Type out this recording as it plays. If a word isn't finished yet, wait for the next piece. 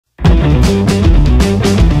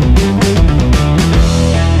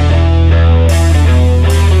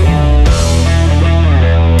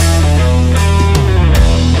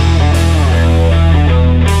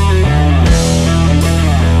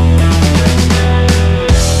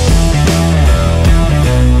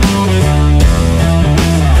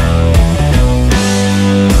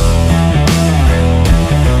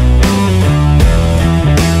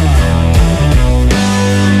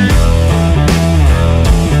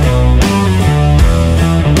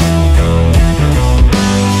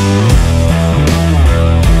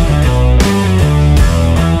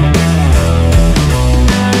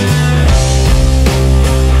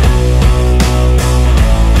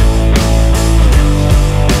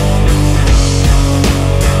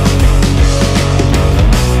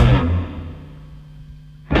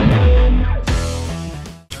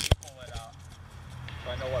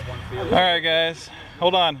Alright guys,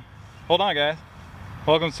 hold on guys.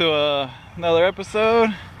 Welcome to another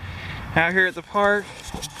episode out here at the park.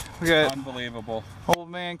 We got unbelievable old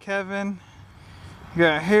man Kevin. We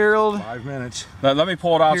got Harold. 5 minutes. Let me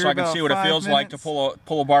pull it out Here so I can see what it feels like to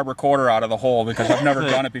pull a barber quarter out of the hole, because I've never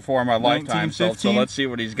done it before in my lifetime. So let's see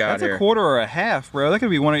what he's got. That's here. A quarter or a half, bro. That could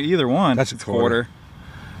be either one. That's a quarter.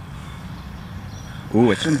 Ooh,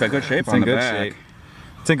 it's in good shape on the back.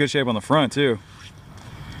 It's in good shape on the front too.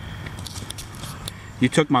 You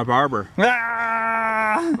took my barber.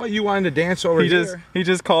 Ah! Well, you wanted to dance over here. He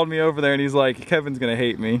just called me over there and he's like, Kevin's gonna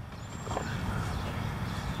hate me.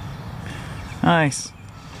 Nice.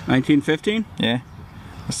 1915? Yeah.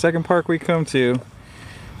 The second park we come to,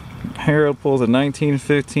 Harold pulls a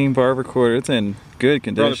 1915 barber quarter. It's in good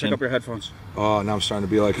condition. Brother, pick up your headphones. Oh, now I'm starting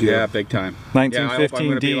to be like you. Yeah, big time. 1915 yeah, I hope I'm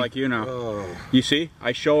gonna D. be like you now. Oh. You see?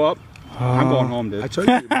 I show up. I'm going home, dude. I told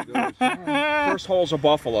you to be good. First hole's a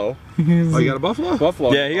buffalo. Oh, you got a buffalo?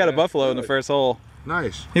 Buffalo. Yeah, he got a buffalo in the first hole.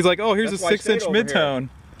 Nice. He's like, oh, here's That's a why I 6-inch stayed over mid-tone.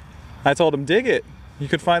 I told him, dig it. You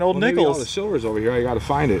could find old Maybe all the nickels. silver's over here. I got to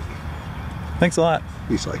find it. Thanks a lot.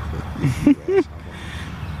 He's like,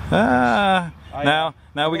 now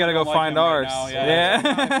we gotta go find ours. Right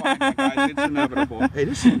yeah. Guys, it's inevitable. hey,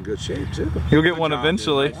 this is in good shape too. He'll get one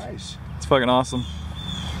eventually. Dude. Nice. It's fucking awesome.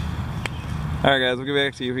 All right, guys, we'll get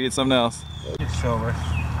back to you if we get something else. It's silver.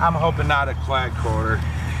 I'm hoping not a clad quarter.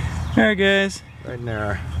 All right, guys. Right in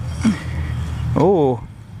there. Oh,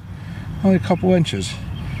 Only a couple inches.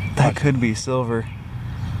 that could be silver.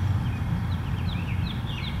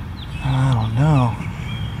 I don't know.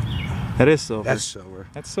 That is silver. That's silver.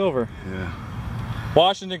 That's silver. Yeah.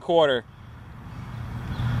 Washington quarter.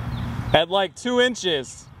 At like 2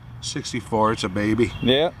 inches. 64. It's a baby.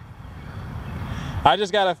 Yeah. I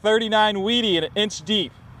just got a 39 weedy and an inch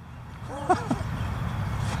deep.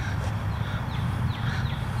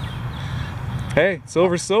 Hey,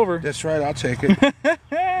 silver's silver. That's right. I'll take it.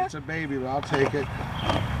 It's a baby, but I'll take it.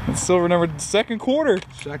 It's silver number second quarter.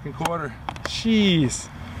 Second quarter. Jeez.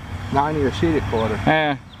 90 or seated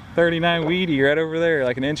quarter. 39 weedy right over there,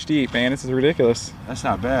 like an inch deep, man. This is ridiculous. That's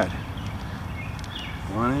not bad.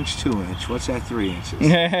 1 inch, 2 inch. What's that? 3 inches.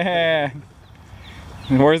 Yeah.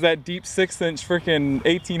 Where's that deep 6-inch freaking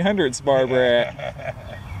 1800s barber at?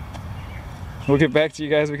 We'll get back to you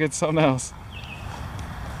guys. We get something else.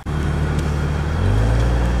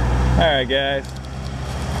 All right, guys.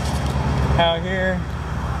 Out here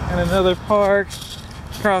in another park,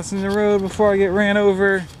 crossing the road before I get ran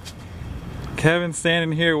over. Kevin's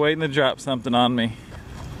standing here waiting to drop something on me.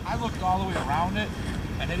 I looked all the way around it,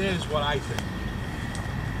 and it is what I think.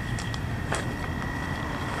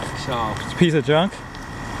 So It's a piece of junk?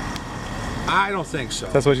 I don't think so.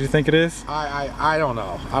 That's what you think it is? I don't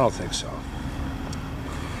know. I don't think so.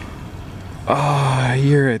 Oh,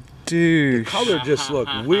 you're a douche. Color just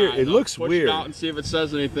looked weird. It looks Push weird. it out and see if it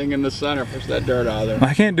says anything in the center. Push that dirt out of there.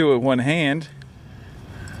 I can't do it with one hand.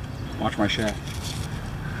 Watch my shaft.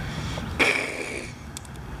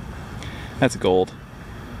 That's gold.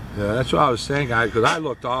 Yeah, that's what I was saying, guys. Because I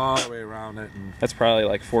looked all the way around it, and That's probably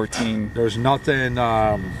like 14. there's nothing.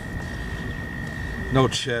 No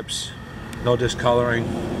chips, no discoloring.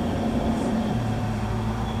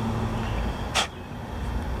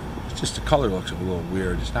 It's just the color looks a little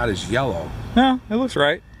weird. It's not as yellow. No, it looks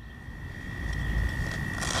right.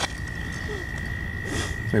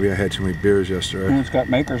 Maybe I had too many beers yesterday. It's got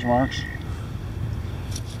maker's marks.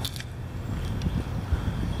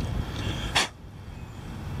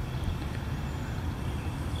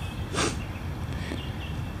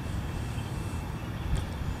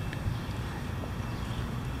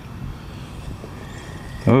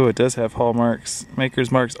 Oh, it does have hallmarks, maker's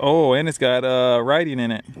marks. Oh, and it's got writing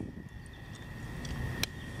in it.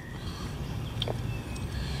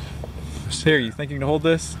 Here, you think you can hold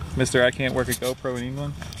this? Mister, I can't work a GoPro in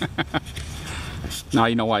England. Now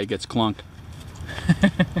you know why he gets clunked.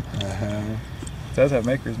 It does have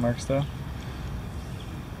maker's marks though.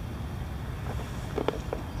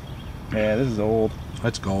 Yeah, this is old.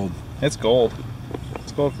 That's gold. It's gold.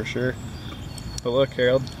 It's gold for sure. But look,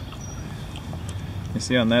 Harold. You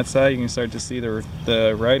see on that side, you can start to see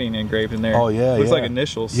the writing engraved in there. Oh yeah, looks yeah. like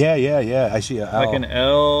initials. Yeah. I see a L. Like an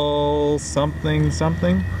L something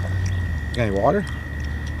something. Got any water?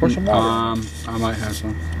 Pour some water. I might have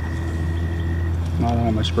some. No, I don't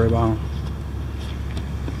have my spray bottle.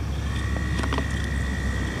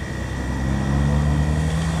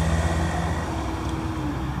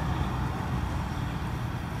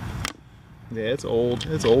 Yeah, it's old.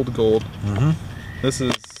 It's old gold. Mm-hmm. This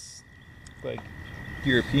is like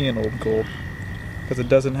European old gold because it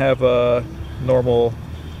doesn't have a normal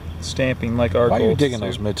stamping like our gold. Why are you digging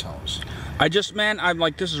those midtones? Man, I'm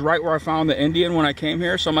like, this is right where I found the Indian when I came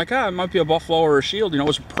here. So I'm like, it might be a buffalo or a shield. You know, it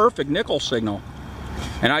was a perfect nickel signal.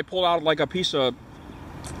 And I pulled out like a piece of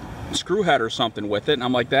screw head or something with it. And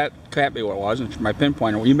I'm like, that can't be what it was. And my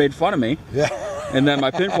pinpointer, well, you made fun of me. Yeah. And then my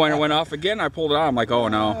pinpointer went off again. I pulled it out. I'm like, oh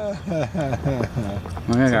no.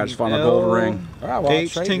 I just found a gold ring. All right, well,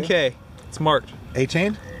 H10K. It's marked.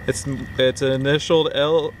 18? It's initialed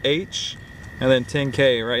LH and then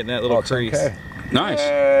 10K right in that little crease. 10K. Nice.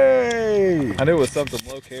 Hey. I knew it was something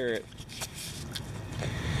low carat.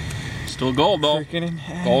 Still gold though.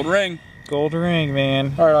 Gold ring. Gold ring,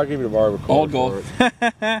 man. All right, I'll give you the barber. Gold.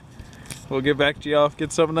 We'll get back to y'all if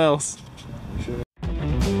get something else.